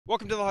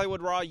Welcome to the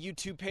Hollywood Raw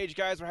YouTube page,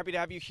 guys. We're happy to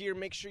have you here.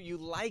 Make sure you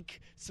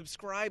like,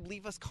 subscribe,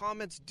 leave us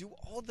comments, do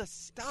all the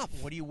stuff.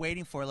 What are you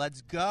waiting for?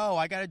 Let's go.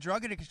 I got a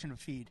drug addiction to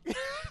feed.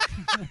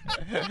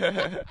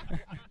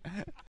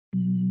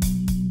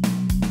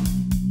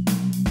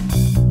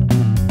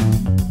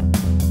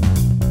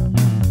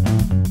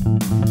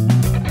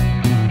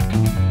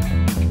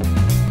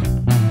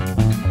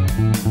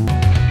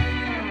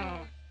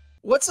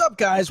 What's up,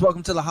 guys?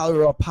 Welcome to the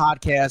Hollywood Raw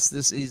podcast.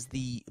 This is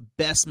the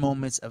best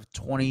moments of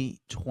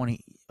 2022.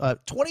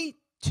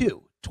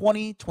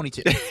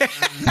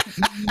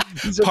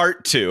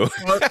 Part two.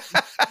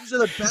 These are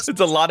the best.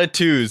 It's a lot of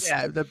twos.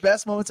 Yeah, the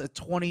best moments of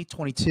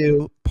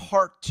 2022,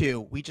 part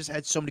two. We just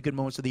had so many good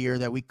moments of the year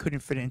that we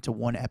couldn't fit it into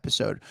one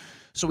episode.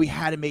 So we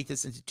had to make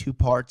this into two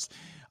parts.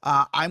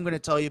 I'm going to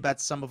tell you about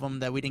some of them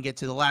that we didn't get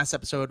to the last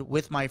episode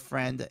with my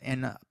friend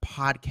and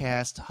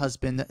podcast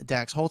husband,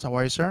 Dax Holt. How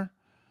are you, sir?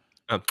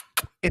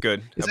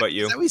 Good. How about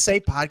you? Is that we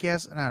say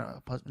podcast?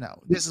 No.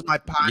 This is my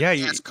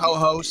podcast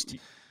co-host.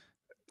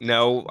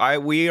 No,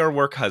 we are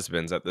work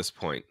husbands at this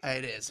point.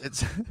 It is.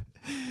 It's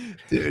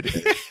dude.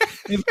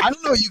 I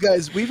don't know, you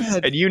guys. We've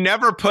had, and you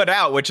never put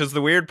out, which is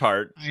the weird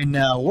part. I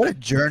know. What a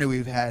journey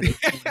we've had. In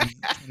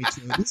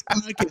 2022. This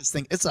podcast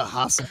thing, it's a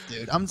hustle,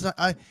 dude.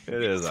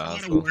 It is a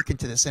hustle. Work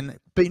into this,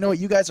 but you know what?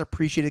 You guys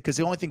appreciate it because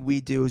the only thing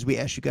we do is we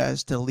ask you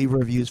guys to leave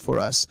reviews for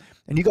us,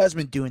 and you guys have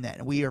been doing that,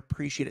 and we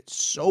appreciate it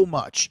so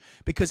much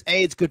because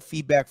A, it's good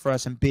feedback for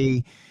us, and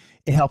B,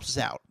 it helps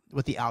us out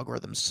with the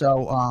algorithms.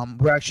 So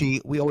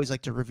we always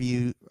like to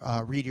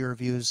read your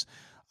reviews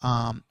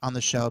on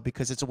the show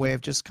because it's a way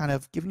of just kind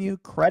of giving you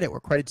credit where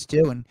credit's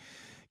due and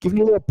giving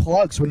you little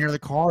plugs when you're in the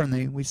car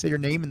and we say your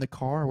name in the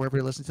car or wherever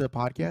you listen to the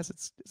podcast.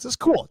 It's just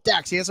cool.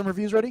 Dax, you have some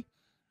reviews ready?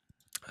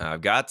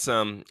 I've got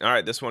some. All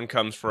right, this one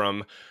comes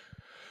from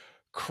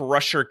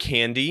Crusher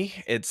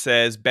Candy. It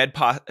says,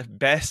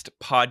 best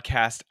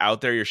podcast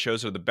out there. Your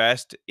shows are the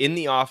best. In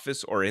the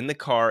office or in the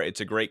car, it's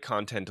a great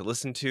content to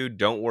listen to.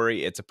 Don't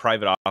worry, it's a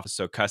private office,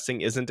 so cussing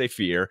isn't a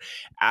fear.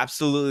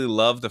 Absolutely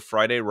love the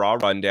Friday Raw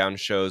Rundown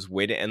shows.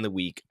 Way to end the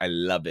week. I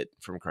love it.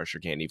 From Crusher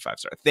Candy,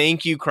 5-star.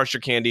 Thank you, Crusher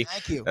Candy.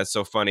 Thank you. That's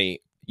so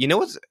funny. You know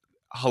what's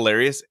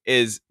hilarious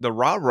is the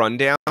Raw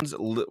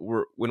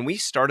Rundowns, when we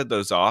started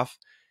those off,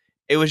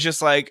 it was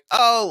just like,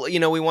 oh,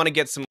 we want to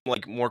get some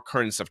like more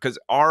current stuff because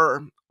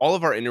all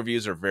of our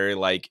interviews are very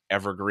like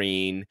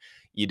evergreen.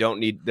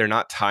 They're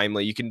not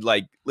timely. You can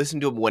like listen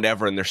to them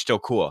whenever and they're still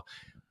cool.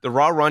 The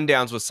Raw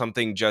Rundowns was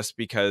something just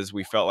because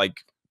we felt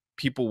like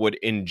people would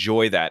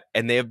enjoy that,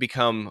 and they have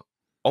become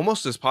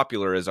almost as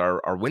popular as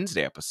our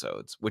Wednesday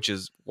episodes, which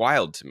is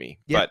wild to me.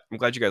 Yeah. But I'm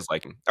glad you guys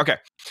like them. Okay.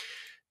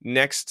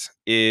 Next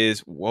is,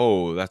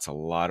 whoa, that's a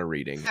lot of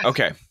reading.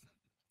 Okay.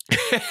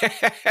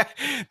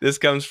 This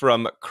comes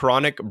from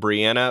Chronic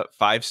Brianna,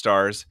 5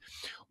 stars.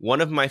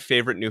 One of my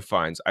favorite new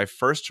finds. I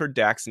first heard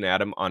Dax and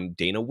Adam on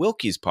Dana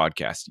Wilkie's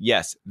podcast.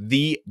 Yes,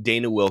 the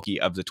Dana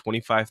Wilkie of the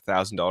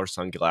 $25,000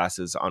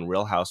 sunglasses on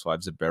Real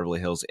Housewives of Beverly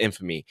Hills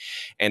infamy.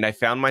 And I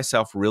found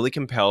myself really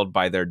compelled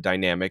by their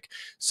dynamic,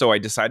 so I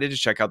decided to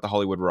check out the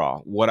Hollywood Raw.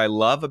 What I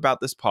love about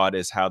this pod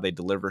is how they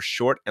deliver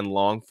short and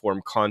long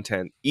form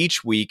content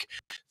each week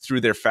through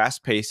their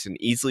fast-paced and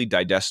easily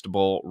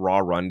digestible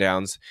Raw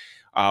rundowns.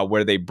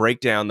 Where they break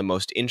down the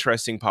most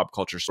interesting pop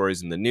culture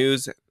stories in the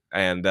news,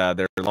 and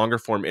their longer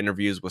form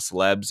interviews with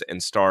celebs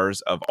and stars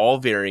of all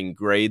varying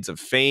grades of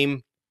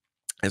fame,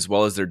 as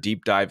well as their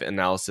deep dive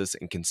analysis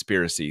and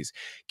conspiracies.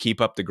 Keep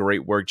up the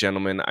great work,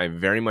 gentlemen. I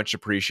very much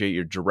appreciate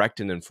your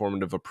direct and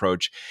informative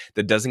approach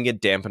that doesn't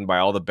get dampened by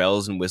all the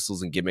bells and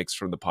whistles and gimmicks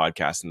from the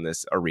podcast in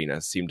this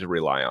arena seem to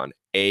rely on.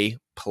 A+.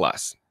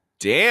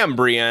 Damn,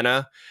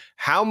 Brianna,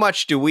 how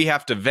much do we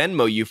have to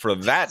Venmo you for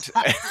that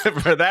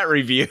for that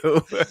review?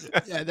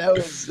 Yeah, that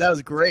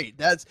was great.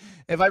 That's,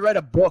 if I write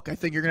a book, I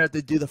think you're gonna have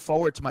to do the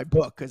forward to my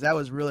book because that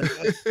was really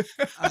good.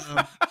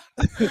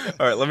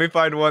 All right, let me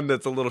find one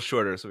that's a little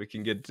shorter so we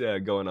can get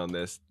going on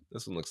this.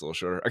 This one looks a little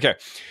shorter. Okay,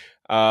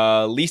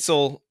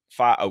 Liesel,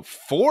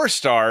 4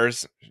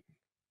 stars.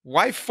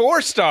 Why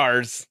 4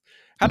 stars?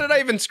 How did I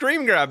even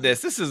screen grab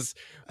this? This is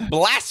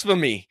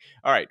blasphemy.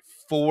 All right.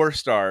 4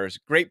 stars.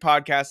 Great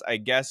podcast. I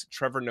guess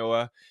Trevor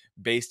Noah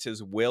based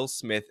his Will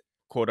Smith,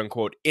 quote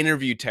unquote,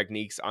 interview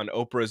techniques on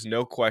Oprah's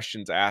No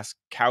Questions Asked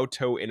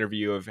cow-toe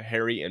interview of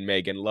Harry and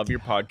Meghan. Love your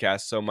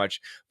podcast so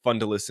much. Fun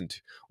to listen to.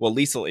 Well,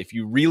 Liesel, if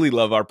you really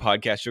love our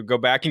podcast, you'll go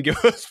back and give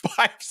us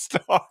 5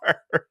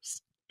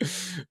 stars.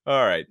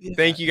 All right. Yeah,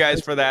 thank you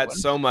guys for that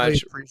so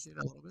much. I appreciate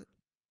it a little bit.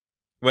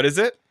 What is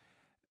it?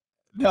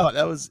 No,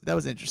 that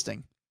was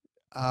interesting.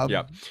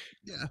 Yeah.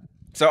 Yeah.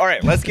 So, all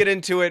right, let's get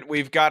into it.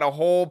 We've got a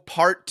whole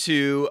part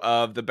 2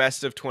 of the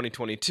best of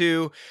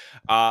 2022.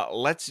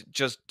 Let's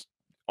just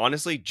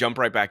honestly jump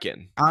right back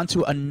in. On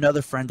to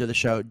another friend of the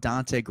show,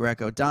 Dante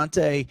Greco.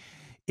 Dante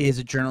is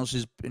a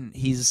journalist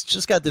he's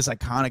just got this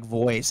iconic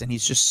voice, and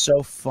he's just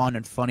so fun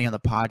and funny on the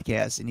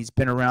podcast, and he's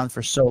been around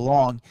for so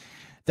long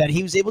that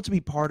he was able to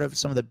be part of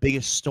some of the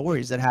biggest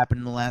stories that happened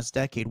in the last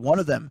decade. One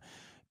of them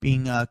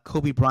being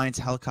Kobe Bryant's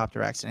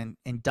helicopter accident,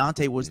 and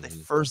Dante was the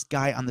first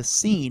guy on the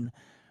scene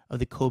of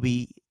the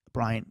Kobe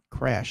Bryant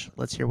crash.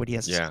 Let's hear what he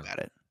has to say Yeah. about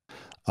it.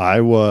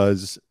 I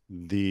was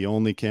the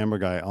only camera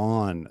guy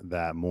on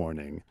that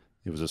morning.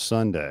 It was a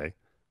Sunday.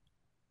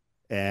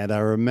 And I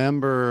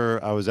remember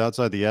I was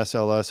outside the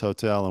SLS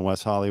Hotel in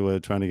West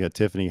Hollywood trying to get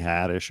Tiffany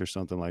Haddish or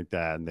something like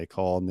that. And they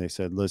called and they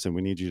said, listen,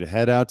 we need you to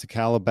head out to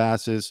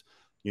Calabasas.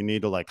 You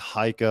need to like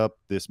hike up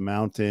this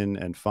mountain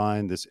and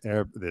find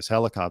this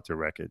helicopter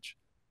wreckage.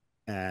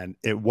 And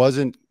it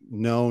wasn't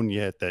known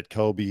yet that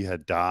Kobe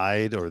had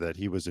died or that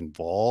he was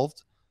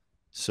involved.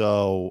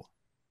 So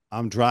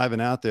I'm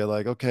driving out there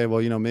like, okay,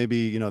 well,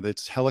 maybe,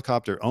 it's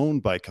helicopter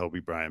owned by Kobe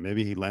Bryant.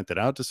 Maybe he lent it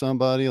out to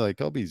somebody. Like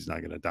Kobe's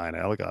not going to die in a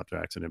helicopter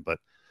accident. But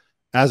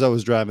as I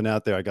was driving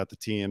out there, I got the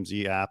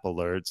TMZ app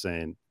alert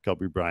saying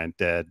Kobe Bryant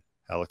dead,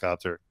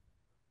 helicopter.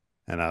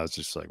 And I was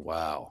just like,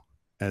 wow.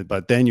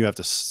 But then you have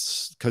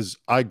to, because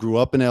I grew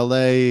up in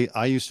LA.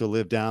 I used to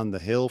live down the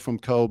hill from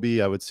Kobe.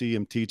 I would see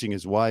him teaching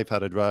his wife how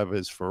to drive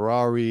his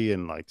Ferrari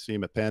and like see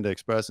him at Panda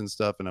Express and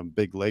stuff. And I'm a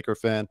big Laker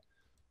fan.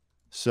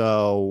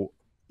 So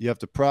you have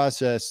to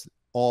process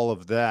all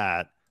of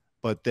that,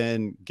 but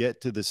then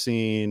get to the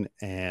scene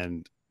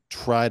and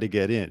try to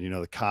get in.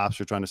 The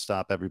cops are trying to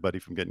stop everybody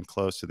from getting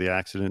close to the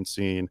accident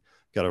scene.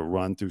 Got to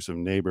run through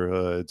some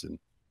neighborhoods, and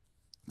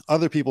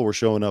other people were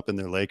showing up in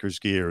their Lakers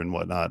gear and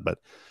whatnot. But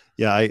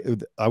yeah,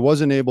 I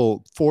wasn't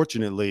able,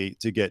 fortunately,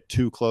 to get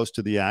too close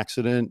to the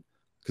accident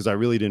because I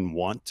really didn't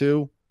want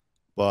to.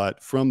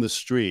 But from the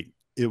street,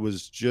 it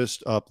was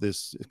just up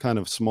this kind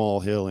of small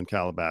hill in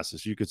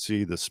Calabasas. You could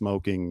see the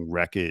smoking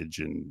wreckage,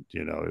 and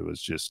it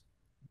was just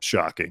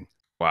shocking.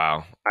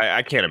 Wow.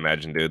 I can't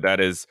imagine, dude. That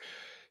is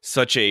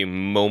such a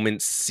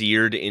moment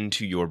seared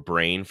into your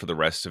brain for the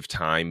rest of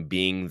time,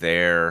 being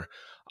there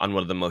on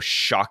one of the most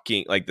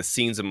shocking, like the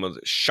scenes of most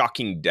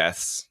shocking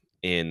deaths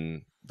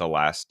in the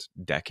last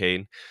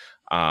decade.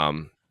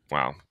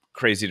 Wow.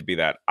 Crazy to be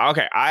that.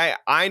 Okay.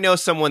 I know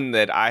someone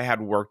that I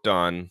had worked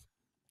on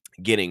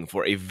getting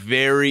for a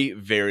very,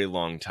 very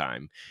long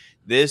time.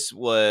 This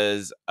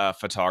was a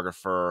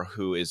photographer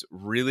who is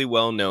really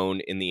well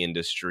known in the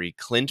industry,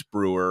 Clint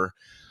Brewer.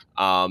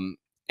 And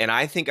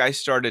I think I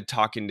started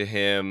talking to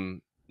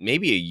him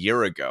maybe a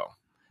year ago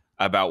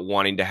about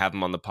wanting to have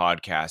him on the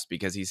podcast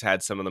because he's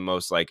had some of the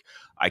most like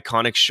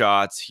iconic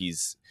shots.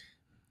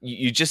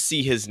 You just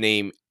see his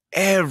name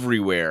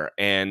everywhere.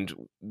 And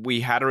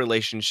we had a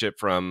relationship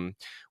from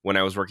when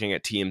I was working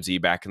at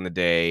TMZ back in the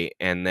day.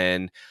 And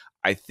then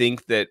I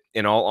think that,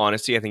 in all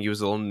honesty, I think he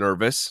was a little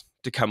nervous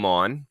to come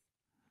on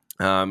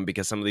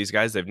because some of these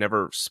guys, they've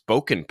never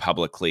spoken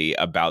publicly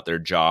about their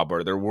job,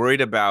 or they're worried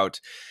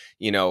about,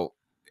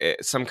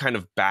 some kind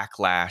of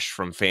backlash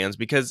from fans,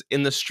 because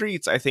in the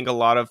streets, I think a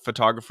lot of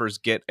photographers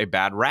get a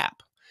bad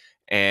rap,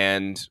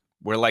 and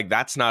we're like,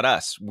 that's not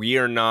us. We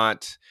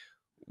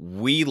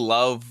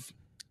love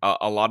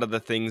a lot of the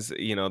things,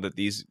 that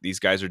these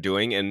guys are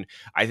doing. And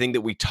I think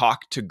that we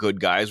talk to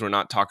good guys. We're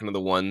not talking to the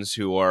ones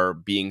who are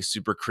being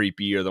super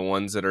creepy or the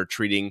ones that are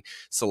treating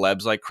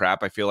celebs like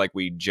crap. I feel like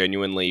we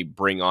genuinely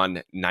bring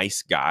on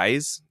nice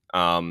guys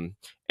and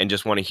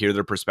just want to hear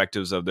their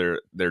perspectives of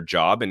their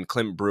job. And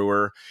Clint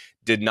Brewer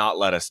did not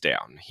let us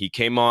down. He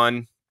came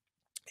on,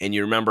 and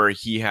you remember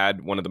he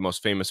had one of the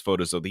most famous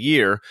photos of the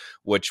year,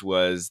 which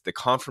was the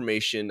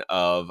confirmation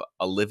of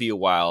Olivia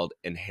Wilde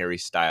and Harry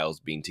Styles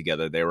being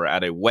together. They were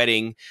at a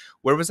wedding.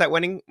 Where was that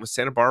wedding? Was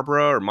Santa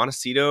Barbara or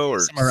Montecito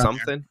or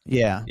something?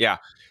 Yeah. Yeah.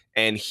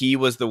 And he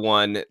was the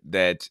one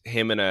that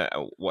him and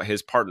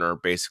his partner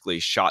basically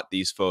shot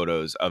these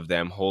photos of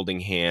them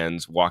holding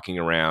hands, walking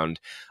around.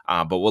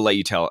 But we'll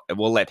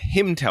let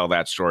him tell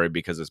that story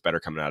because it's better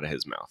coming out of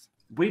his mouth.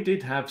 We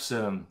did have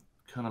some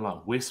kind of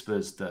like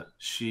whispers that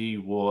she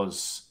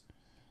was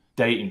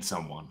dating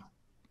someone.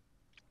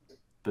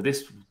 But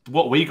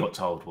what we got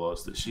told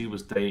was that she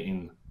was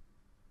dating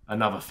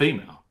another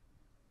female.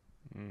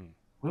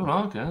 We were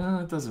like, okay,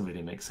 that doesn't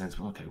really make sense.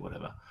 But okay,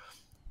 whatever.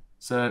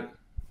 So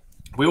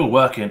we were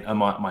working, and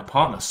my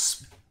partner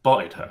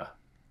spotted her.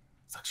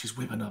 It's like, she's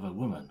with another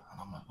woman.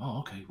 And I'm like, oh,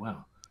 okay,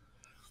 wow.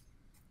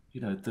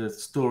 The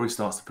story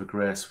starts to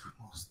progress.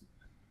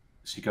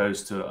 She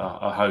goes to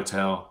a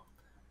hotel,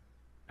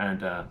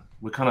 and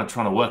we're kind of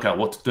trying to work out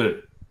what to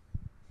do.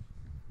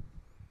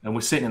 And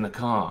we're sitting in the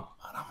car,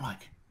 and I'm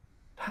like,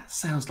 that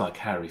sounds like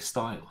Harry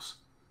Styles.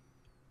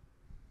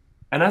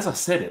 And as I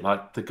said it,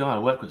 like, the guy I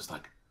work with was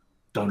like,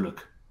 don't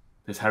look.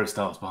 There's Harry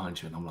Styles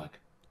behind you. And I'm like,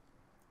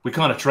 we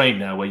kind of trained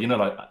now where,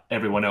 like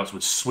everyone else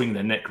would swing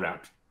their neck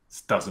round.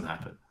 This doesn't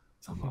happen.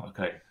 So I'm like,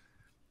 okay.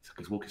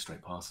 He's walking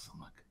straight past us.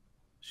 I'm like,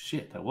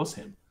 shit, that was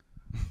him.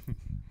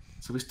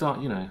 So we start,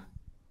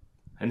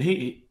 and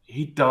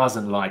he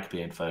doesn't like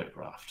being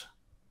photographed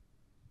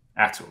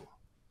at all.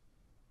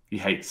 He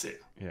hates it.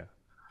 Yeah.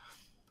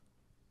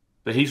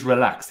 But he's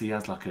relaxed. He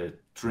has like a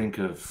drink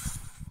of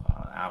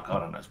alcohol, I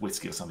don't know, it's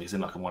whiskey or something. He's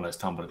in like one of those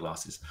tumbler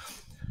glasses.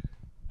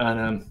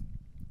 And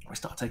we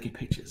start taking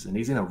pictures, and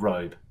he's in a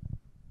robe.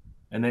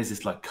 And there's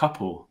this like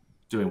couple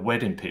doing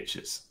wedding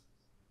pictures.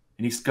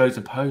 And he goes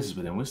and poses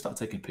with them. We start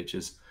taking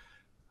pictures.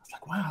 I was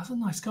like, wow, that's a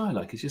nice guy.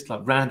 Like, he's just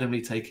like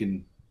randomly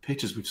taking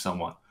pictures with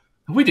someone.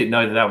 We didn't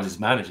know that that was his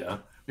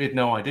manager. We had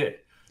no idea.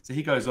 So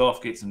he goes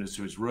off, gets him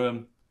to his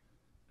room,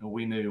 and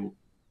we knew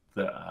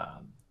that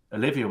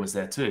Olivia was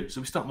there too.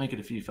 So we start making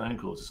a few phone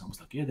calls. And someone's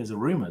like, yeah, there's a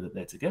rumor that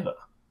they're together.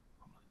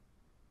 I'm like,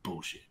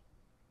 bullshit.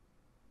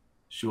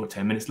 Sure,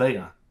 10 minutes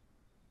later,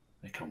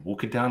 they come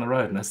walking down the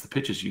road, and that's the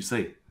pictures you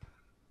see.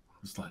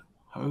 It's like,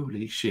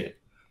 holy shit.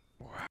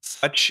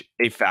 Such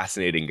a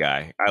fascinating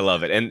guy. I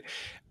love it. And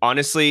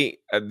honestly,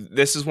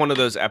 this is one of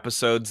those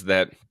episodes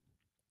that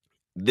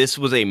this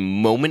was a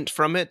moment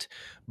from it,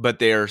 but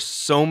there are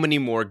so many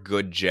more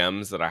good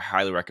gems that I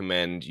highly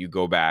recommend you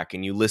go back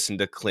and you listen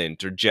to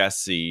Clint or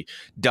Jesse,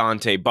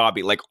 Dante,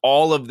 Bobby. Like,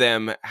 all of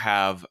them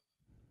have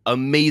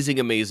amazing,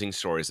 amazing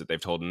stories that they've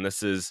told. And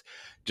this is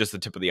just the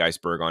tip of the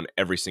iceberg on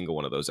every single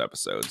one of those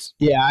episodes.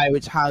 Yeah, I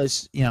would highly,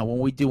 when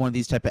we do one of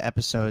these type of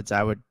episodes,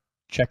 I would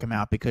check them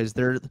out because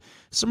they're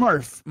some of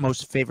our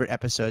most favorite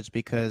episodes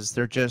because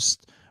they're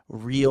just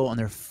real and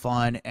they're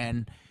fun.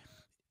 And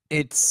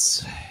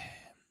this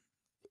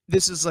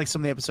is like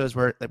some of the episodes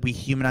where we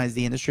humanize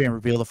the industry and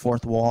reveal the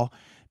fourth wall,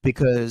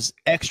 because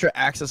Extra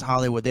Access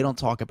Hollywood, they don't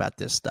talk about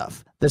this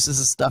stuff. This is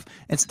the stuff.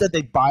 Instead,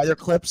 they buy their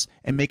clips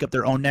and make up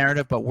their own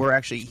narrative, but we're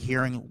actually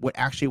hearing what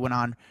actually went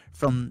on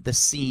from the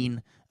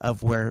scene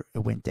of where it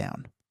went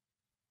down.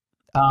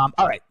 All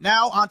right,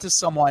 now on to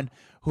someone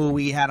who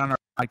we had on our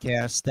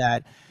podcast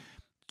that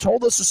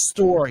told us a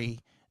story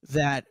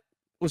that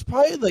was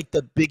probably like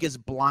the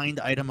biggest blind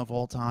item of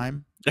all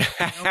time.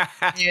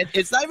 And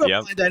it's not even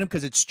a blind item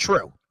because it's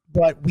true.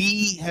 But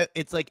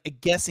it's like a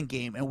guessing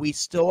game, and we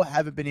still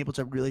haven't been able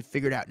to really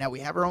figure it out. Now, we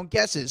have our own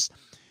guesses,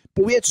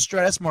 but we had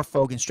Stratis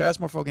Morfogen. Stratis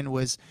Morfogen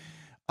was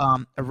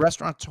a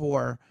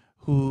restaurateur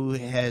who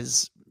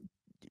has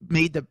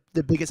made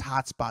the biggest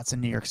hotspots in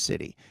New York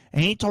City.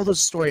 And he told us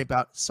a story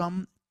about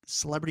some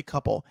celebrity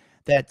couple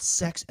that had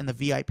sex in the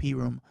VIP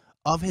room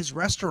of his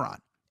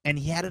restaurant, and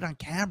he had it on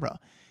camera.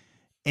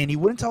 And he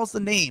wouldn't tell us the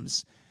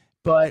names,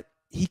 but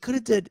he could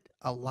have did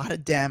a lot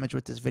of damage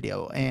with this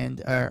video,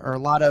 and or a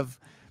lot of,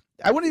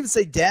 I wouldn't even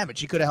say damage.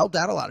 He could have helped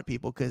out a lot of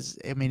people because,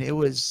 I mean, a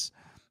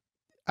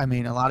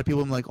lot of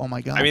people were like, oh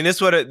my God. I mean,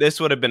 this would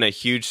have been a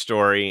huge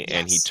story, Yes.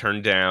 and he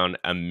turned down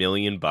 $1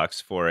 million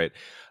for it.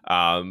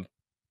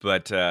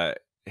 But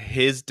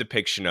his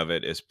depiction of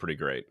it is pretty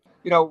great.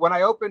 When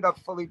I opened up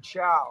Fully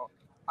Chow,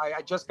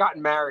 I just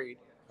gotten married,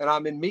 and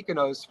I'm in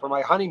Mykonos for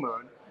my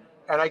honeymoon,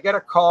 and I get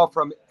a call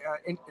from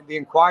the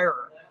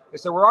Inquirer. They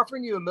said, we're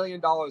offering you $1 million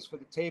for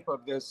the tape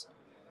of this.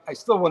 I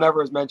still will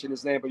never mention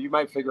his name, but you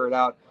might figure it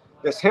out.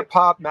 This hip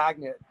hop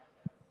magnate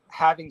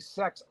having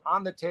sex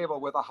on the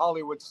table with a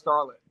Hollywood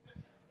starlet.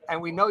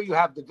 And we know you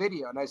have the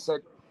video. And I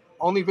said,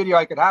 only video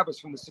I could have is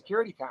from the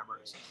security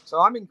cameras.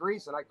 So I'm in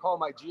Greece, and I call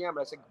my GM and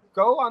I said,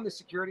 go on the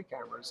security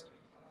cameras.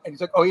 And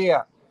he's like, oh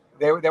yeah,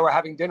 they were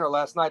having dinner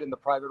last night in the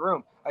private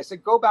room. I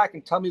said, go back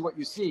and tell me what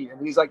you see.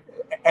 And he's like,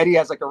 Eddie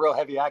has like a real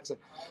heavy accent.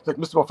 He's like,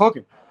 Mr.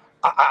 Morfogen,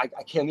 I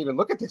can't even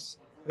look at this.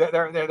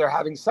 They're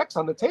having sex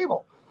on the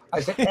table. I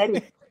said,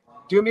 Eddie,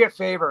 do me a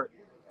favor.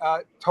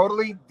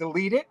 Totally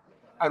delete it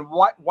and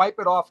wipe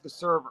it off the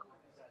server,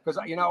 because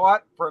you know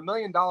what, for $1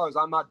 million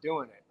I'm not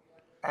doing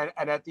it.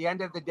 And at the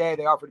end of the day,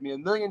 they offered me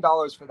 $1 million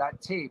for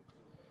that tape,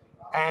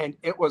 and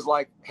it was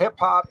like hip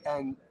hop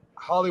and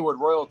Hollywood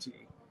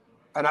royalty,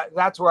 and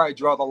that's where I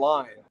draw the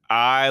line.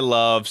 I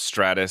love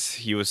Stratis.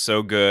 He was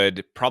so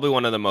good. Probably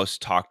one of the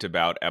most talked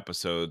about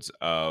episodes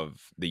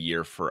of the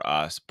year for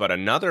us. But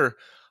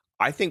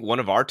I think one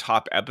of our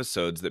top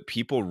episodes that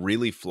people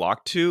really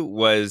flocked to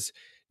was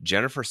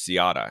Jennifer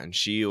Ciotta, and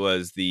she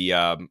was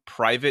the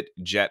private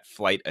jet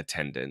flight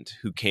attendant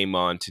who came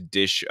on to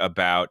dish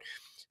about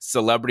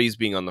celebrities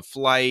being on the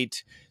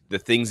flight, the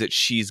things that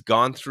she's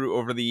gone through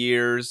over the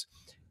years.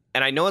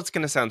 And I know it's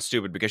going to sound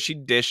stupid because she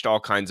dished all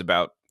kinds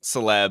about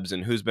celebs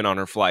and who's been on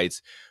her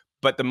flights.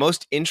 But the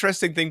most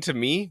interesting thing to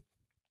me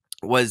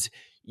was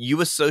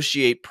you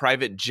associate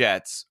private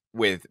jets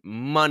with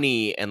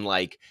money and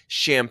like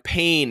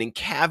champagne and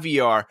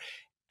caviar.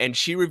 And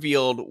she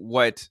revealed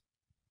what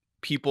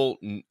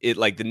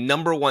the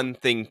number one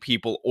thing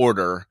people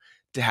order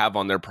to have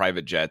on their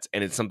private jets,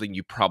 and it's something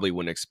you probably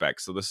wouldn't expect.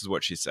 So this is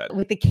what she said.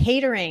 With the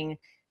catering,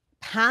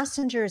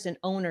 passengers and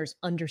owners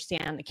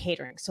understand the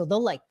catering, so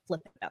they'll like flip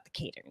about the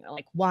catering. They're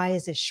like, why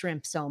is this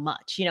shrimp so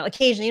much?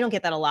 Occasionally, you don't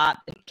get that a lot,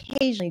 but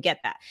occasionally you get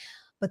that.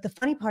 But the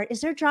funny part is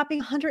they're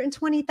dropping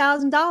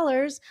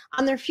 $120,000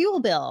 on their fuel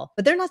bill,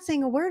 but they're not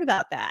saying a word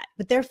about that.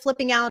 But they're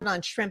flipping out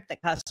on shrimp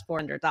that costs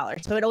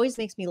 $400. So it always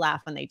makes me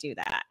laugh when they do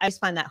that. I just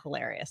find that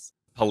hilarious.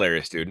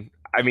 Hilarious, dude.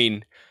 I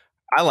mean,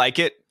 I like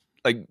it.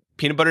 Like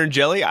peanut butter and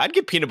jelly. I'd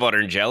get peanut butter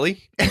and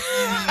jelly.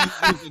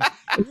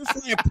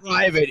 If you're flying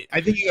private,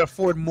 I think you can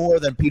afford more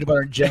than peanut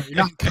butter and jelly. You're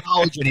not in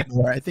college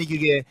anymore. I think you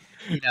get,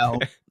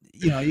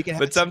 you can.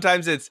 But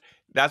sometimes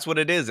that's what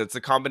it is. It's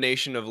a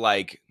combination of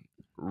like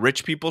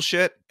rich people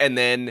shit, and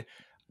then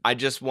I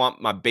just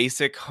want my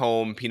basic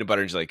home peanut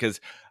butter and jelly,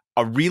 because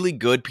a really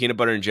good peanut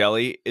butter and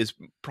jelly is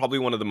probably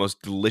one of the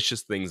most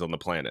delicious things on the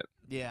planet.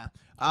 Yeah.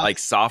 Like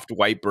soft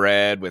white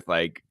bread with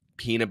like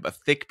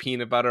thick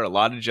peanut butter, a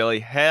lot of jelly.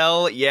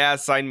 Hell yeah,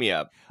 sign me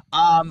up.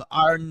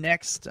 Our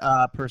next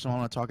person I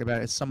want to talk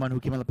about is someone who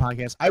came on the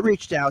podcast. I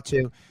reached out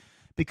to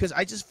because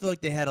I just feel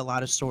like they had a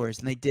lot of stories,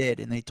 and they did,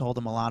 and they told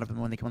them a lot of them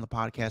when they came on the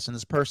podcast. And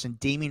this person,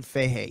 Damien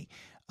Fahey.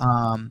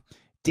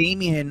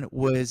 Damien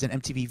was an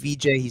MTV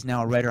VJ. He's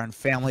now a writer on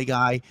Family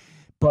Guy.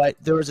 But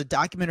there was a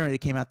documentary that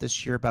came out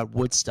this year about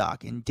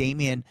Woodstock, and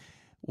Damien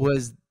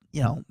was,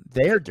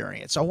 there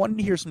during it. So I wanted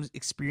to hear some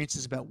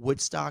experiences about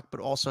Woodstock, but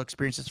also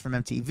experiences from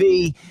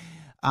MTV.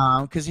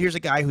 Because here's a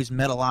guy who's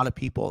met a lot of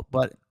people.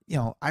 But,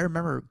 I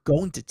remember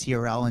going to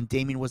TRL, and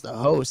Damien was the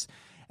host.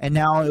 And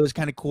now it was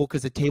kind of cool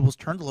because the tables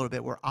turned a little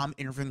bit where I'm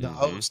interviewing the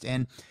host.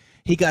 And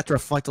he got to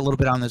reflect a little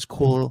bit on those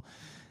cool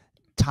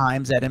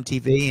times at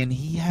MTV. And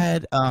he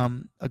had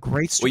a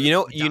great story.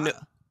 Well,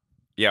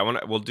 yeah,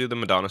 we'll do the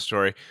Madonna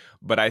story.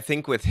 But I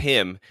think with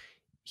him,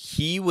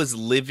 he was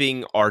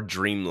living our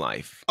dream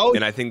life. Oh,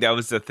 and I think that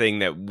was the thing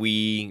that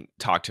we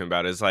talked to him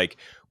about is like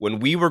when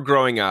we were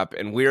growing up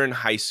and we were in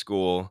high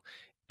school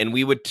and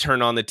we would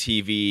turn on the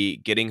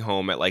TV getting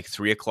home at like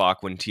 3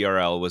 o'clock when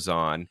TRL was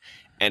on.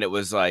 And it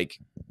was like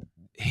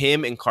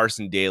him and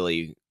Carson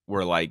Daly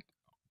were like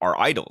our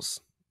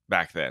idols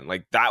back then.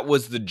 Like that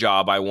was the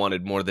job I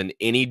wanted more than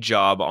any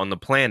job on the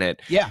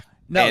planet. Yeah.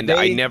 No, and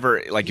I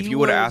never, like, if you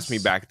would have asked me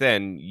back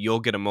then, you'll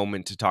get a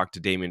moment to talk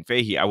to Damien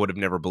Fahey, I would have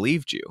never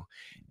believed you.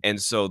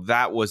 And so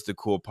that was the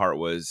cool part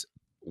was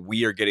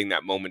we are getting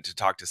that moment to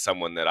talk to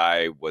someone that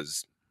I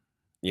was,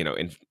 I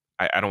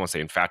don't want to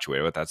say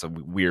infatuated with, that's a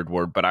weird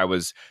word, but I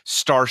was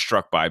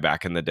starstruck by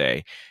back in the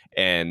day.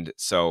 And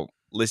so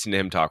listening to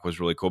him talk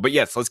was really cool. But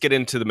yes, let's get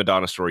into the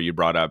Madonna story you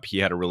brought up. He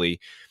had a really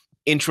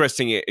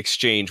interesting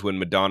exchange when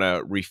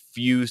Madonna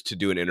refused to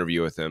do an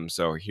interview with him.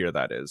 So here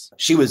that is.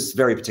 She was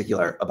very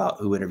particular about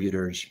who interviewed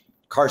her.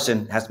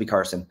 Carson, has to be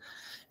Carson.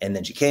 And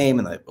then she came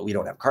and like, we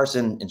don't have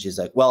Carson. And she's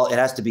like, well, it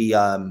has to be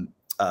John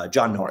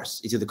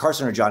Norris. It's either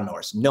Carson or John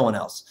Norris, no one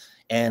else.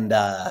 And,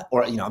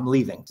 I'm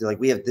leaving. So like,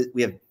 we have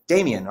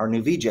Damien, our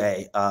new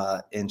VJ.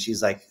 And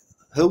she's like,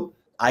 who?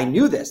 I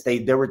knew this.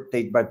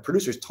 My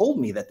producers told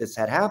me that this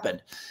had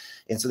happened.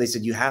 And so they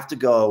said, you have to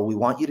go. We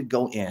want you to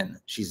go in.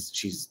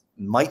 She's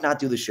might not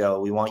do the show.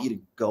 We want you to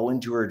go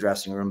into her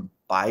dressing room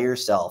by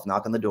yourself,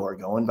 knock on the door,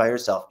 go in by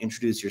yourself,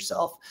 introduce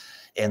yourself,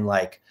 and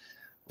like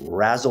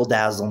razzle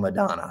dazzle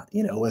Madonna,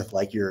 with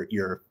like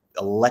your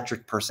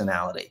electric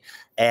personality.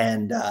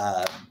 And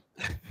I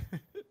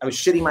was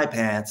shitting my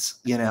pants,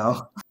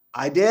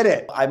 I did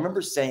it. I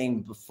remember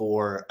saying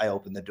before I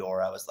opened the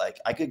door, I was like,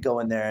 I could go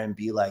in there and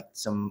be like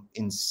some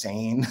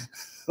insane,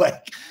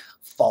 like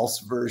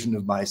false version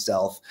of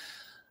myself.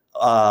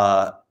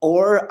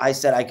 Or I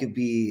said I could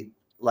be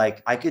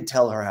like, I could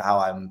tell her how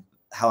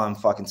I'm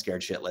fucking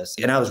scared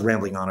shitless. And I was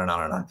rambling on and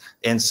on and on.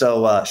 And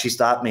so she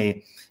stopped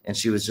me and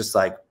she was just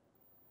like,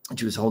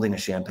 she was holding a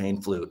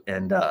champagne flute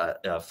and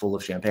full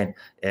of champagne.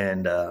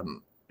 And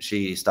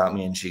she stopped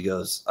me and she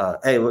goes,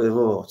 hey,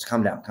 whoa,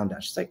 calm down.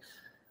 She's like,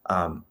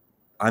 I'm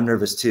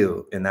nervous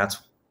too. And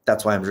that's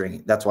why I'm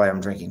drinking. That's why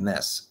I'm drinking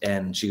this.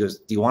 And she goes,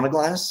 do you want a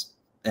glass?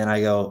 And I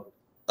go,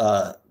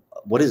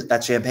 what is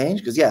that, champagne?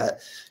 She goes, yeah.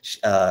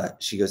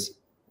 She goes,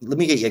 let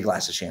me get you a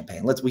glass of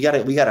champagne. We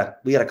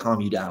gotta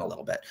calm you down a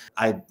little bit.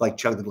 I like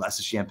chugged the glass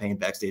of champagne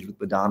backstage with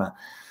Madonna.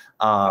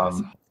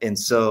 And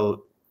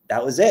so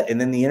that was it.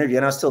 And then the interview,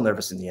 and I was still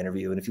nervous in the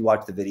interview. And if you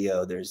watch the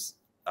video, there's,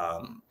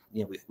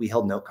 we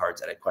held note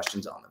cards that had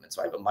questions on them. And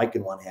so I have a mic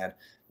in one hand,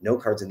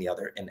 note cards in the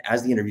other. And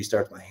as the interview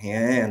starts, my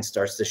hand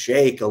starts to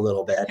shake a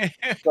little bit.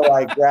 So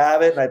I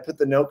grab it and I put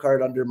the note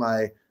card under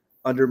my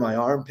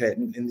armpit.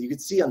 And you can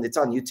see it's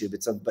on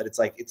YouTube. But it's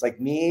like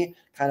me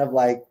kind of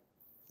like,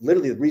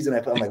 literally the reason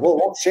I'm like, well, it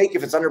won't shake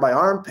if it's under my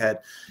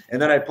armpit.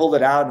 And then I pulled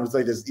it out and it was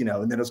like this,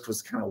 and then it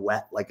was kind of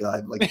wet, like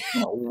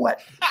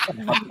wet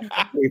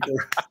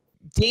paper.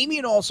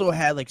 Damien also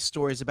had like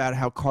stories about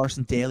how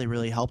Carson Daly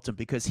really helped him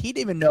because he didn't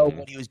even know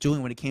what he was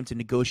doing when it came to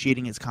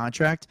negotiating his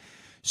contract.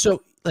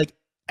 So like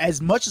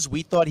as much as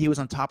we thought he was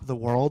on top of the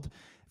world,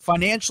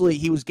 financially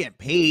he was getting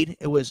paid.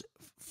 It was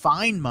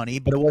fine money,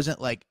 but it wasn't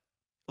like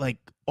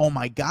oh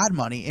my God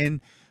money.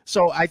 And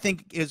so I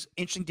think it's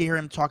interesting to hear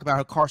him talk about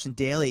how Carson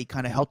Daly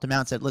kind of helped him out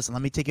and said, listen,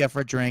 let me take you out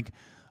for a drink.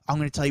 I'm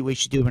going to tell you what you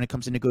should do when it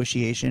comes to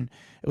negotiation.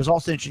 It was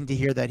also interesting to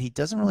hear that he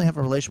doesn't really have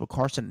a relationship with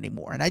Carson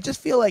anymore. And I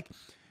just feel like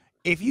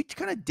if you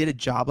kind of did a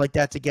job like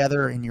that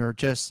together and you're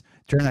just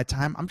during that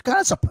time, I'm kind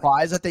of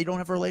surprised that they don't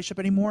have a relationship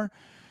anymore.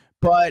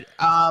 But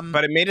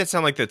it made it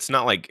sound like that's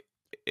not like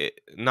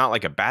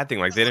a bad thing.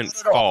 Like they didn't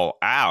fall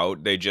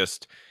out. They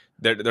just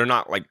they're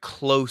not like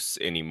close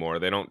anymore.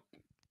 They don't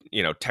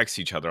text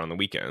each other on the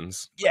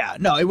weekends. Yeah,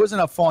 no, it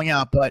wasn't a falling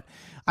out, but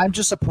I'm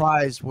just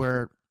surprised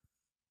where,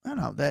 I don't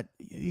know, that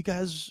you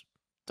guys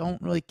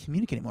don't really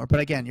communicate anymore. But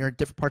again, you're in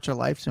different parts of your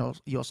life, so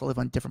you also live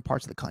on different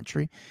parts of the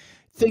country.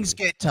 Things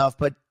get tough,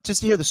 but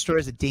just to hear the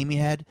stories that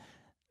Damien had,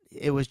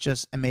 it was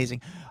just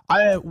amazing.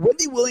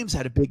 Wendy Williams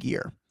had a big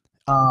year.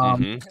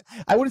 I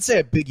wouldn't say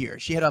a big year.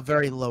 She had a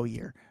very low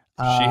year.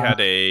 She had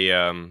a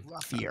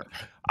rough year.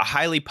 A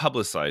highly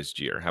publicized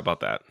year. How about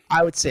that?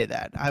 I would say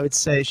that. I would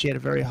say she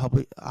had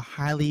a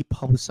highly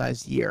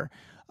publicized year.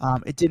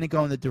 It didn't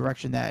go in the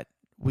direction that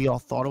we all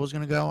thought it was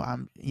going to go.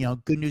 You know,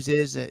 good news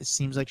is that it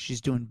seems like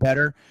she's doing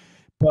better.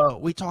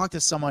 But we talked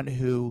to someone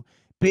who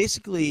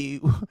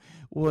basically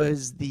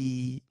was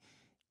the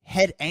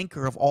head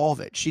anchor of all of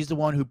it. She's the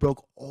one who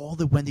broke all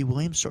the Wendy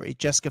Williams story,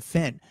 Jessica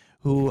Finn,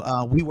 who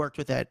we worked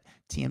with at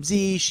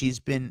TMZ.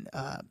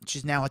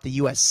 She's now at the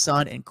U.S.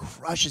 Sun and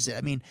crushes it.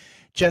 I mean,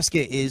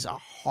 Jessica is a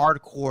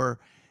hardcore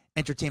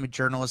entertainment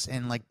journalist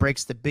and like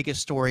breaks the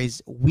biggest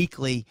stories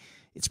weekly.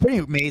 It's pretty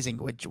amazing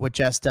what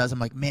Jess does. I'm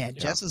like, man,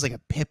 yeah. Jess is like a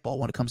pit bull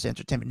when it comes to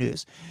entertainment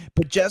news.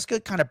 But Jessica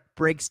kind of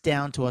breaks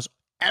down to us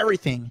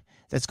everything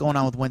that's going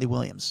on with Wendy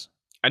Williams.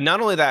 And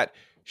not only that,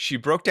 she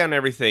broke down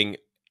everything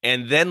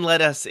and then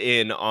let us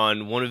in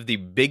on one of the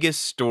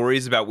biggest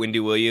stories about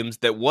Wendy Williams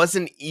that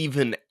wasn't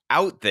even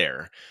out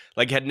there,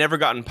 like had never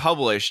gotten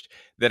published,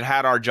 that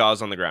had our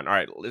jaws on the ground. All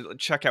right,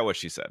 check out what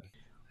she said.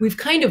 We've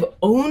kind of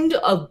owned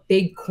a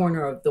big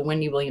corner of the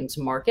Wendy Williams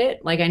market.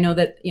 Like, I know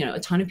that, you know, a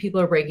ton of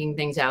people are breaking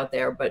things out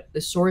there, but the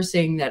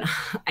sourcing that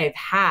I've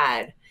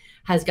had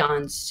has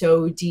gone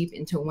so deep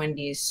into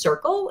Wendy's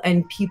circle,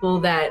 and people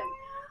that,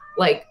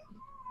 like,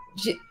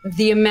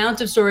 the amount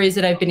of stories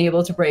that I've been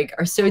able to break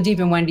are so deep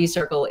in Wendy's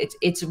circle.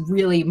 It's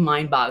really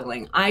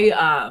mind-boggling.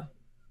 I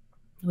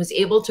was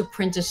able to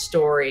print a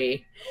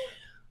story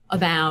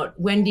about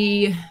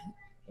Wendy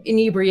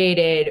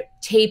inebriated,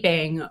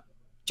 taping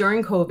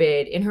during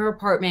COVID in her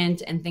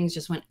apartment, and things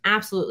just went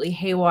absolutely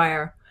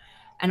haywire.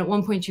 And at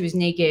one point she was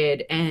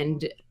naked,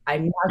 and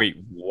wait,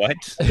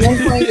 what? At one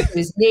point she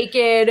was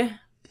naked.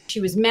 She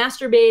was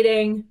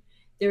masturbating.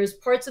 There's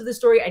parts of the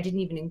story I didn't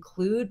even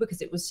include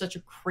because it was such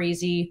a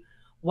crazy,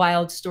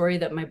 wild story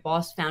that my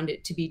boss found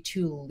it to be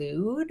too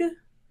lewd.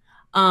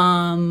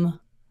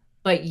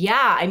 But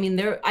yeah, I mean,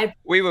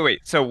 Wait.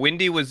 So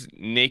Wendy was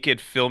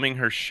naked filming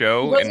her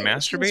show and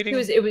masturbating?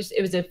 It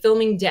was a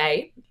filming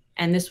day,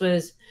 and this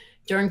was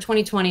during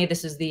 2020.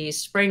 This is the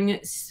spring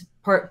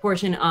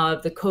portion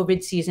of the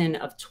COVID season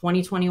of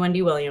 2020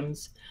 Wendy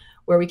Williams,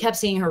 where we kept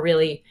seeing her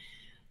really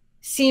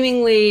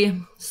seemingly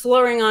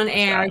slurring on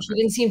air. She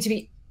didn't seem to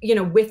be, you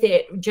know, with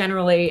it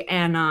generally.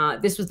 And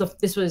this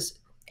was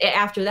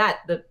after that,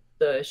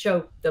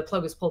 the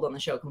plug was pulled on the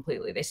show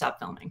completely. They stopped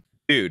filming.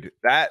 Dude,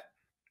 that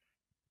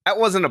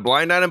wasn't a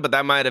blind item, but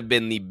that might have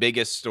been the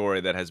biggest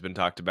story that has been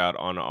talked about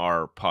on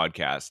our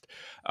podcast.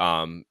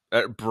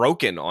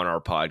 Broken on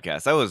our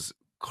podcast. That was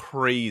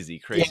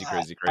crazy. I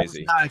was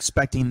not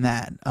expecting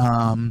that.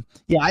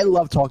 Yeah, I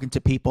love talking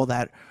to people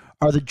that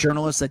are the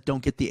journalists that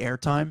don't get the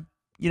airtime,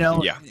 you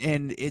know? Yeah.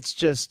 And it's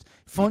just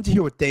fun to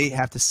hear what they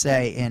have to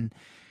say. And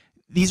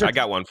I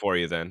got one for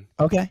you then.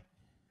 Okay.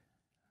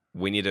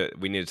 We need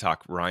to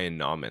talk Ryan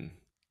Nauman,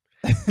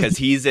 because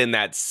he's in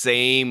that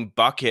same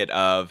bucket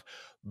of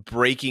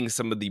breaking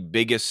some of the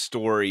biggest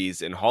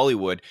stories in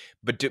Hollywood,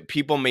 but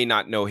people may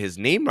not know his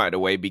name right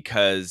away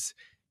because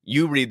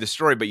you read the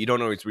story, but you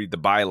don't always read the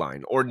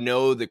byline or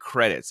know the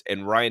credits.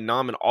 And Ryan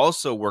Nauman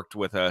also worked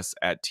with us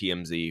at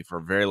TMZ for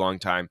a very long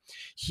time.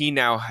 He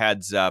now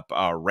heads up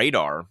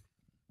Radar.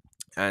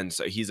 And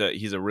so he's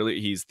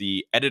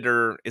the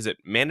editor. Is it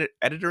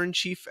editor in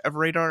chief of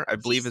Radar? I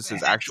believe is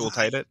his actual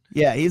title.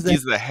 Yeah, he's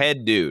the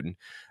head dude.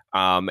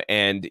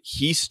 And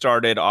he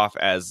started off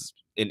as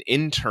an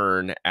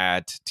intern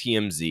at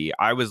TMZ.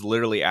 I was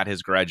literally at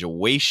his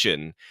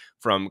graduation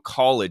from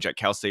college at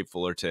Cal State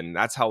Fullerton.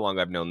 That's how long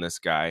I've known this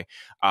guy.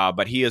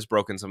 But he has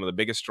broken some of the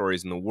biggest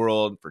stories in the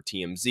world for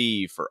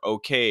TMZ, for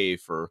OK,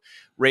 for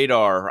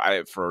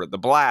Radar, for The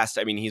Blast.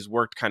 I mean, he's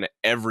worked kind of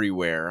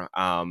everywhere.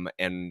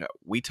 And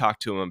we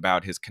talked to him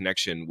about his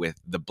connection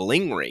with the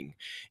bling ring.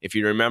 If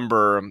you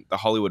remember the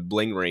Hollywood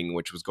bling ring,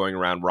 which was going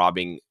around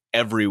robbing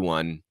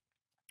everyone,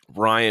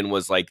 Ryan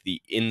was like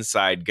the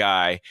inside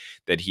guy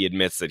that he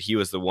admits that he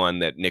was the one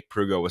that Nick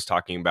Prugo was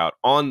talking about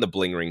on the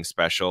Bling Ring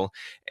special.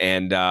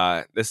 And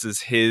this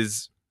is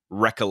his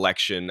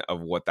recollection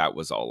of what that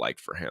was all like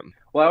for him.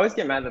 Well, I always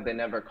get mad that they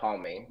never call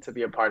me to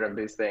be a part of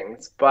these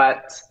things.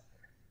 But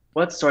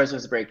what stories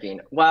was breaking?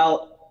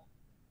 Well,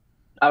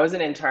 I was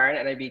an intern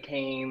and I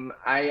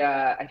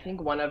think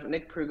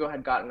Nick Prugo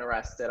had gotten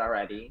arrested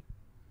already.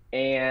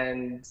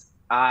 And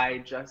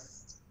I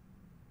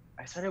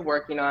started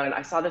working on it.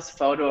 I saw this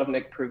photo of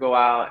Nick Prugo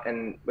out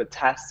and with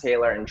Tess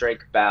Taylor and Drake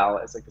Bell.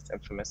 It's like this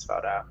infamous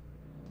photo.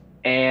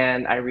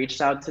 And I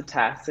reached out to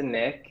Tess and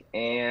Nick,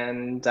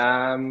 and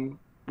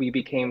we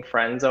became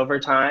friends over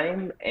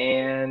time.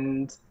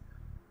 And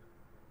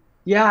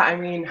yeah, I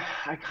mean,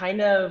 I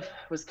kind of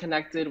was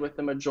connected with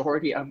the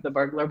majority of the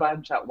burglar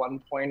bunch at one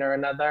point or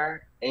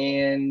another.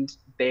 And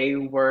they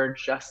were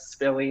just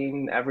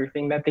spilling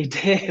everything that they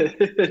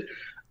did.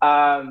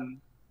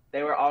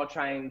 They were all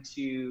trying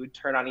to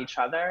turn on each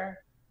other.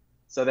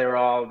 So they were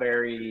all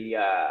very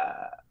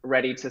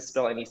ready to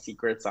spill any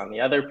secrets on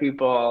the other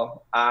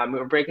people. We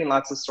were breaking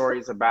lots of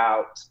stories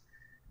about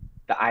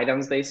the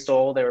items they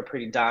stole. They were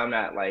pretty dumb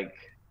at like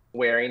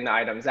wearing the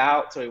items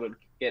out. So we would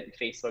get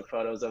Facebook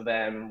photos of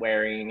them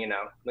wearing, you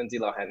know, Lindsay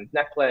Lohan's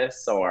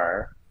necklace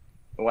or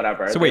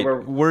whatever. So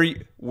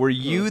were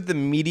you the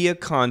media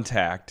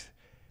contact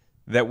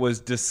that was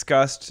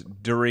discussed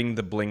during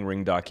the Bling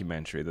Ring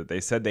documentary that they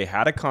said they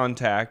had a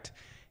contact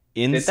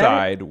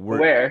inside.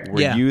 Where?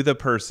 Were you the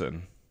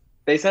person?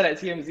 They said at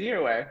TMZ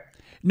or where?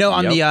 No,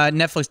 on the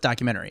Netflix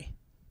documentary.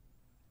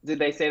 Did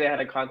they say they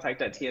had a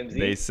contact at TMZ?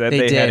 They said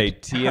they had a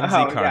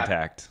TMZ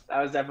contact. Yeah.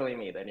 That was definitely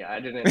me then. Yeah, I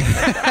didn't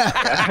expect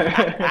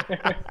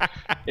that.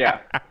 Yeah.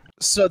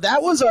 So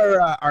that was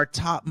our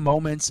top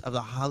moments of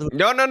the Hollywood.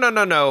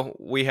 No.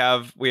 We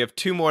have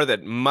two more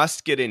that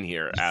must get in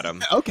here,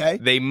 Adam. Okay.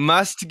 They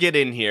must get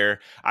in here.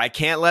 I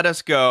can't let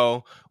us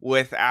go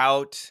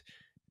without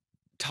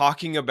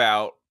talking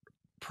about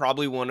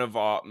probably one of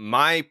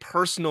my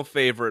personal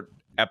favorite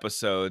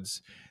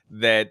episodes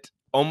that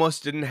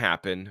almost didn't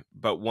happen,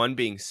 but one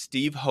being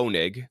Steve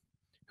Honig,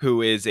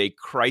 who is a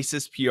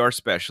crisis PR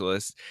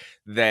specialist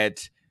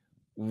that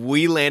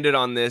we landed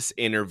on this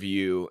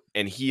interview,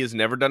 and he has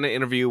never done an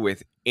interview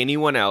with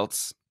anyone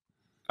else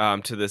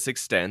to this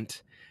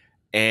extent.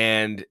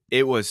 And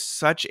it was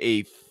such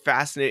a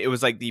fascinating, it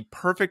was like the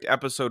perfect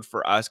episode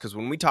for us, because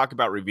when we talk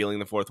about revealing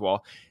the fourth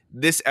wall,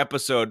 this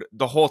episode,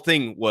 the whole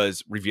thing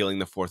was revealing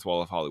the fourth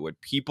wall of Hollywood.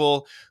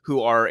 People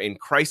who are in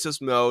crisis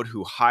mode,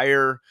 who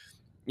hire,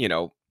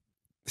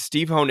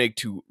 Steve Honig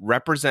to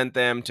represent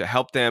them, to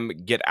help them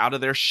get out of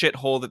their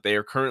shithole that they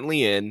are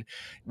currently in.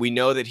 We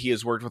know that he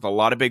has worked with a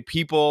lot of big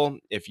people.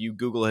 If you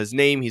Google his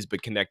name, he's been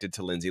connected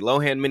to Lindsay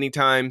Lohan many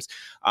times.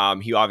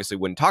 He obviously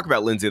wouldn't talk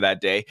about Lindsay that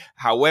day.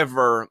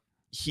 However,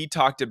 he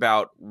talked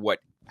about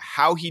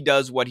how he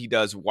does what he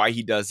does, why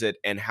he does it,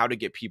 and how to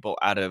get people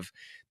out of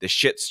the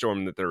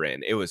shitstorm that they're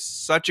in. It was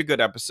such a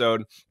good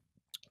episode.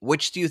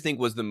 Which do you think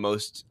was the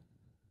most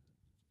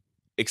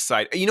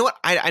exciting? You know what?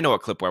 I know a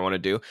clip I want to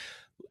do.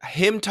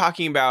 Him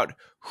talking about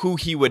who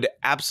he would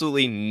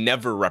absolutely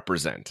never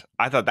represent.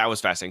 I thought that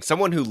was fascinating.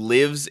 Someone who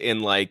lives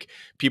in like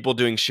people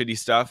doing shitty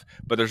stuff,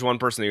 but there's one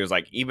person who was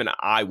like, even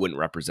I wouldn't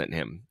represent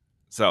him.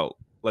 So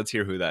let's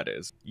hear who that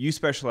is. You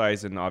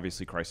specialize in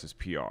obviously crisis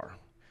PR.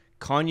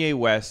 Kanye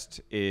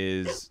West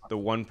is the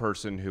one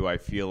person who I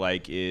feel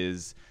like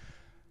is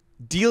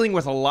dealing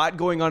with a lot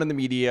going on in the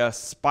media,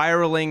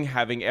 spiraling,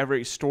 having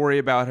every story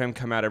about him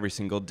come out every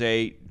single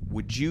day.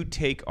 Would you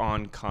take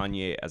on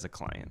Kanye as a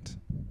client?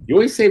 You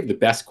always save the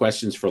best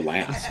questions for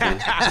last.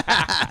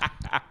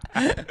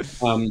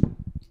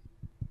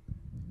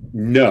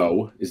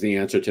 No is the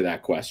answer to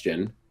that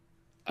question.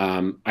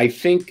 I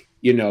think,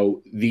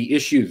 the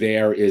issue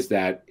there is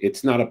that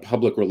it's not a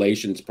public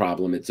relations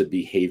problem. It's a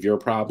behavior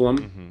problem.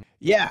 Mm-hmm.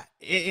 Yeah.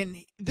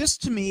 And this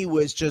to me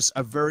was just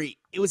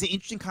it was an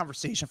interesting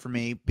conversation for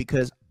me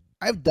because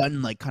I've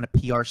done like kind of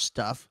PR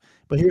stuff,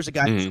 but here's a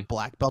guy who's a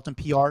black belt in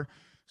PR.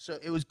 So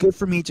it was good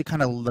for me to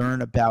kind of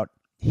learn about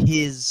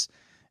his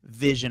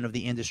vision of the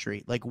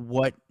industry, like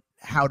what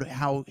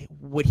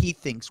he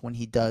thinks when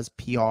he does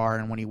PR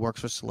and when he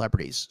works with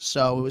celebrities.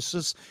 So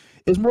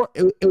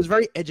it was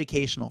very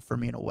educational for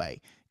me in a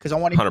way because I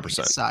wanted to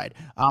 100%. side.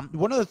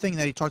 One other thing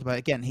that he talked about,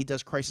 again, he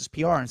does crisis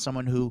PR, and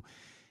someone who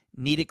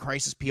needed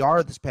crisis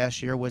PR this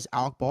past year was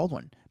Alec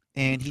Baldwin,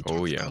 and he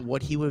talked about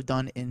what he would have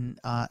done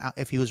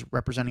if he was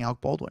representing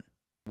Alec Baldwin.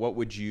 What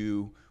would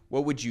you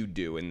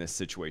do in this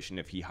situation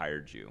if he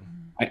hired you?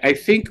 I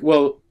think,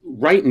 well,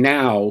 right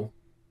now,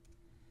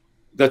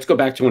 let's go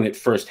back to when it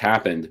first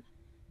happened.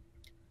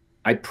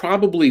 I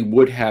probably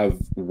would have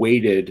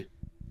waited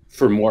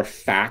for more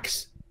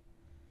facts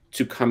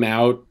to come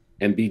out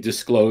and be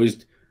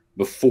disclosed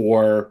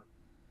before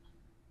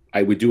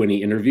I would do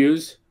any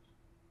interviews.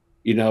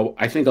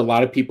 I think a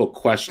lot of people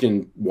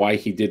question why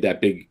he did that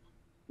big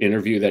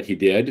interview that he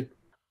did.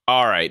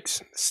 All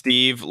right,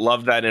 Steve,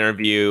 love that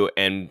interview.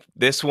 And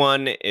this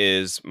one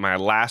is my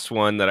last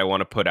one that I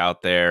want to put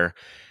out there.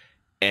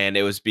 And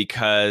it was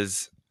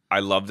because I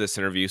love this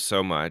interview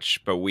so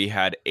much, but we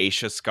had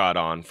Aesha Scott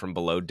on from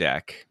Below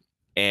Deck,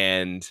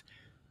 and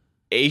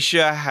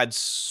Aesha had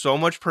so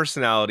much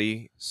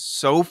personality,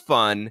 so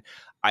fun.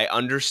 I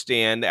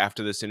understand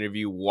after this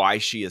interview why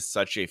she is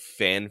such a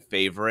fan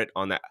favorite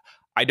on that.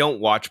 I don't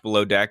watch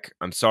Below Deck.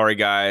 I'm sorry,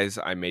 guys.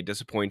 I may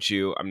disappoint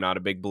you. I'm not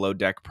a big Below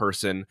Deck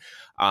person,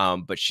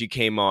 but she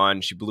came on.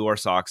 She blew our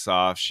socks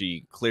off.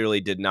 She clearly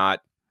did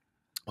not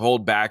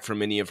hold back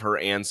from any of her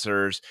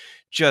answers,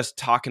 just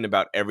talking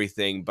about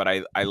everything. But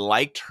I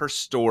liked her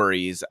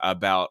stories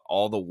about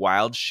all the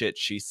wild shit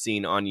she's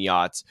seen on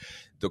yachts,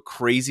 the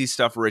crazy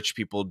stuff rich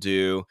people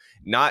do.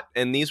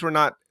 And these were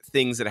not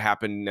things that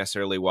happened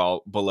necessarily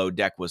while Below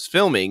Deck was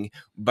filming,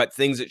 but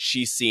things that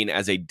she's seen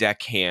as a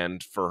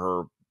deckhand for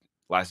her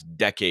last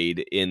decade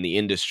in the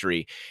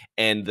industry.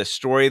 And the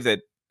story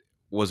that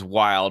was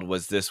wild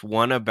was this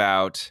one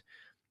about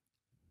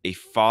a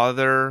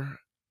father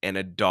and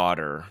a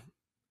daughter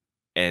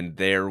and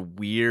their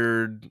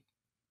weird.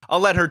 I'll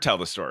let her tell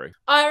the story.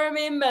 I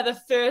remember the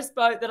first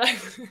boat that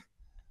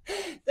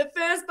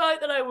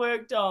I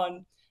worked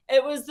on.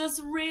 It was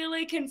this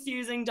really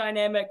confusing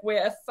dynamic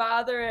where a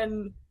father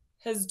and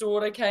his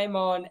daughter came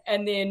on,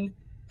 and then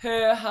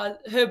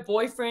her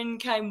boyfriend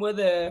came with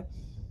her.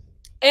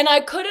 And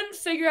I couldn't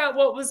figure out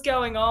what was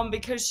going on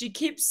because she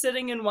kept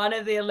sitting in one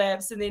of their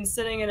laps and then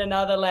sitting in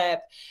another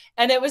lap.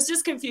 And it was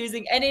just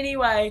confusing. And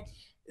anyway,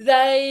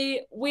 they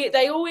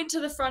all went to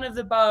the front of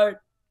the boat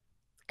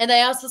and they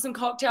asked for some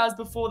cocktails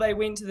before they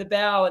went to the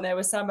bow, and they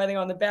were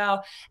sunbathing on the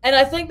bow. And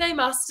I think they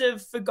must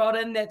have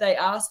forgotten that they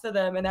asked for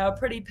them, and they were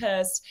pretty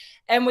pissed.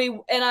 And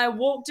I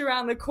walked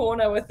around the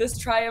corner with this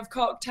tray of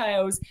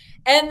cocktails,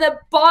 and the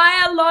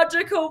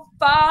biological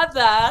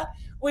father,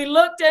 we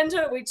looked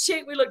into it, we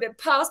checked, we looked at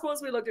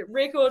passports, we looked at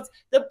records.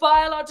 The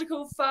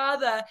biological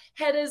father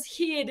had his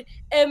head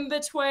in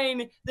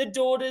between the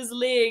daughter's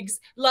legs,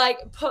 like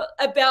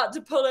about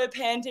to pull her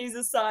panties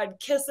aside,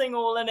 kissing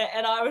all in it.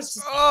 And I was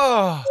just,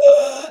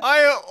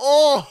 I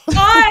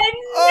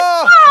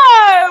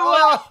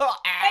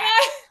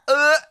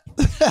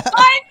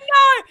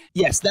know.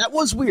 Yes, that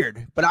was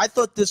weird, but I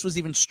thought this was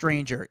even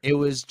stranger. It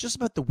was just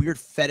about the weird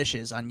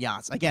fetishes on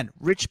yachts. Again,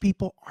 rich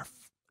people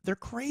they're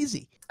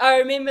crazy. I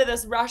remember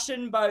this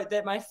Russian boat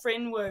that my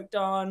friend worked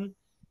on.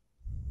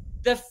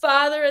 The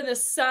father and the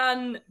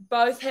son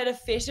both had a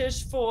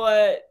fetish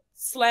for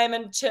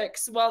slamming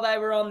chicks while they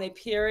were on their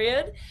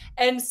period.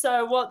 And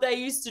so what they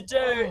used to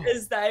do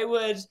is they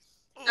would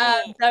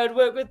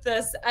work with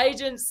this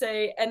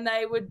agency, and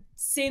they would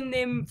send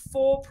them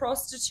 4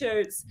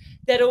 prostitutes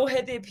that all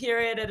had their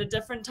period at a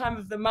different time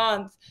of the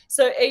month.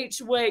 So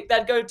each week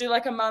they'd go do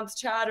like a month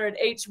charter, and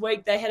each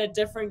week they had a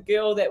different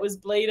girl that was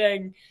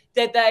bleeding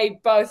that they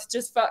both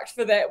just fucked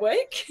for that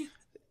week.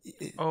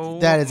 Oh,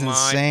 that is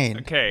insane.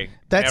 Okay,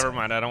 that's never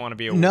mind. I don't want to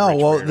be a no. rich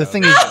Well, weirdo. the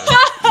thing is,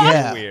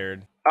 yeah,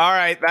 weird. All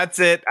right, that's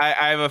it.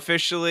 I've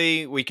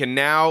officially. We can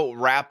now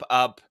wrap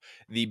up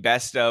the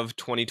best of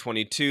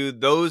 2022.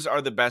 Those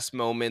are the best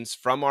moments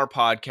from our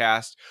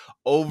podcast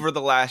over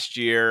the last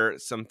year.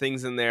 Some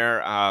things in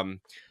there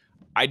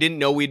I didn't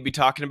know we'd be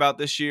talking about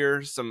this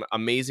year. Some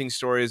amazing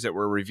stories that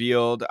were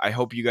revealed. I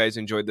hope you guys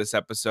enjoyed this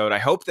episode. I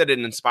hope that it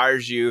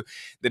inspires you,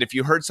 that if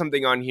you heard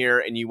something on here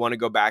and you want to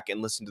go back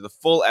and listen to the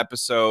full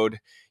episode,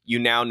 you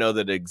now know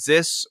that it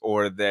exists,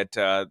 or that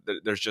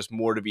there's just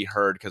more to be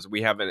heard, because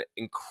we have an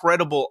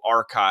incredible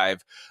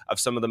archive of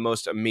some of the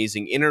most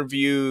amazing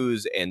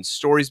interviews and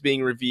stories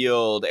being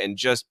revealed, and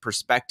just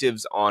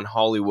perspectives on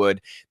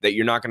Hollywood that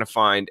you're not going to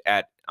find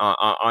at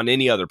on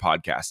any other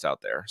podcast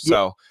out there.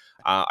 So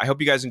I hope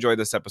you guys enjoyed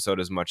this episode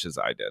as much as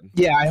I did.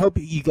 Yeah, I hope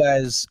you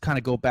guys kind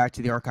of go back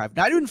to the archive.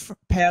 Not even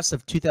past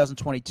of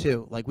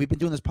 2022. Like, we've been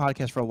doing this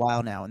podcast for a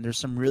while now, and there's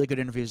some really good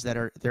interviews that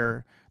are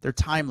they're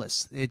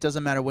timeless. It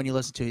doesn't matter when you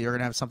listen to it, you're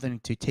gonna have something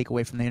to take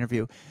away from the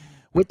interview.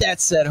 With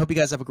that said, I hope you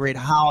guys have a great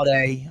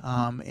holiday.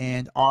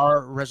 And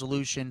our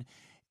resolution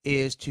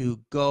is to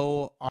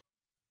go. Our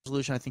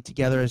resolution, I think,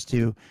 together is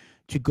to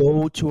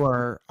go to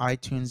our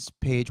iTunes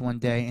page one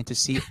day and to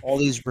see all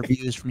these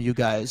reviews from you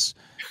guys.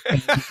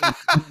 I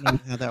don't know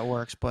how that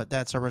works, but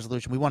that's our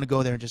resolution. We want to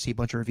go there and just see a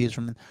bunch of reviews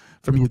from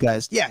you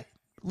guys. Yeah,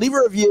 leave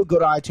a review. Go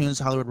to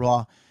iTunes, Hollywood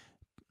Raw.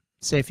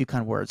 Say a few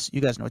kind words. You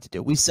guys know what to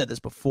do. We said this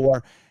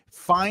before.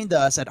 Find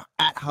us at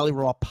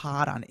Hollywood Raw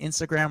Pod on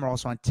Instagram. We're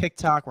also on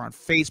TikTok. We're on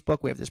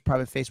Facebook. We have this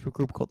private Facebook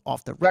group called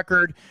Off the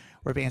Record,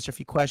 where if we answer a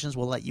few questions,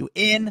 we'll let you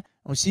in. And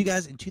we'll see you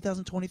guys in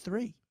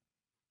 2023.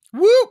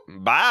 Woo!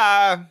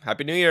 Bye!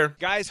 Happy New Year.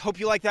 Guys, hope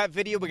you liked that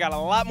video. We got a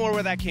lot more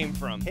where that came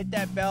from. Hit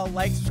that bell,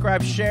 like,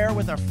 subscribe, share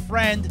with a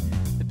friend.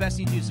 The best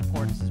thing you do to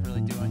support us is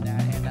really doing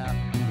that.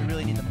 And we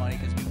really need the money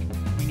because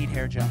we need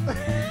hair gel.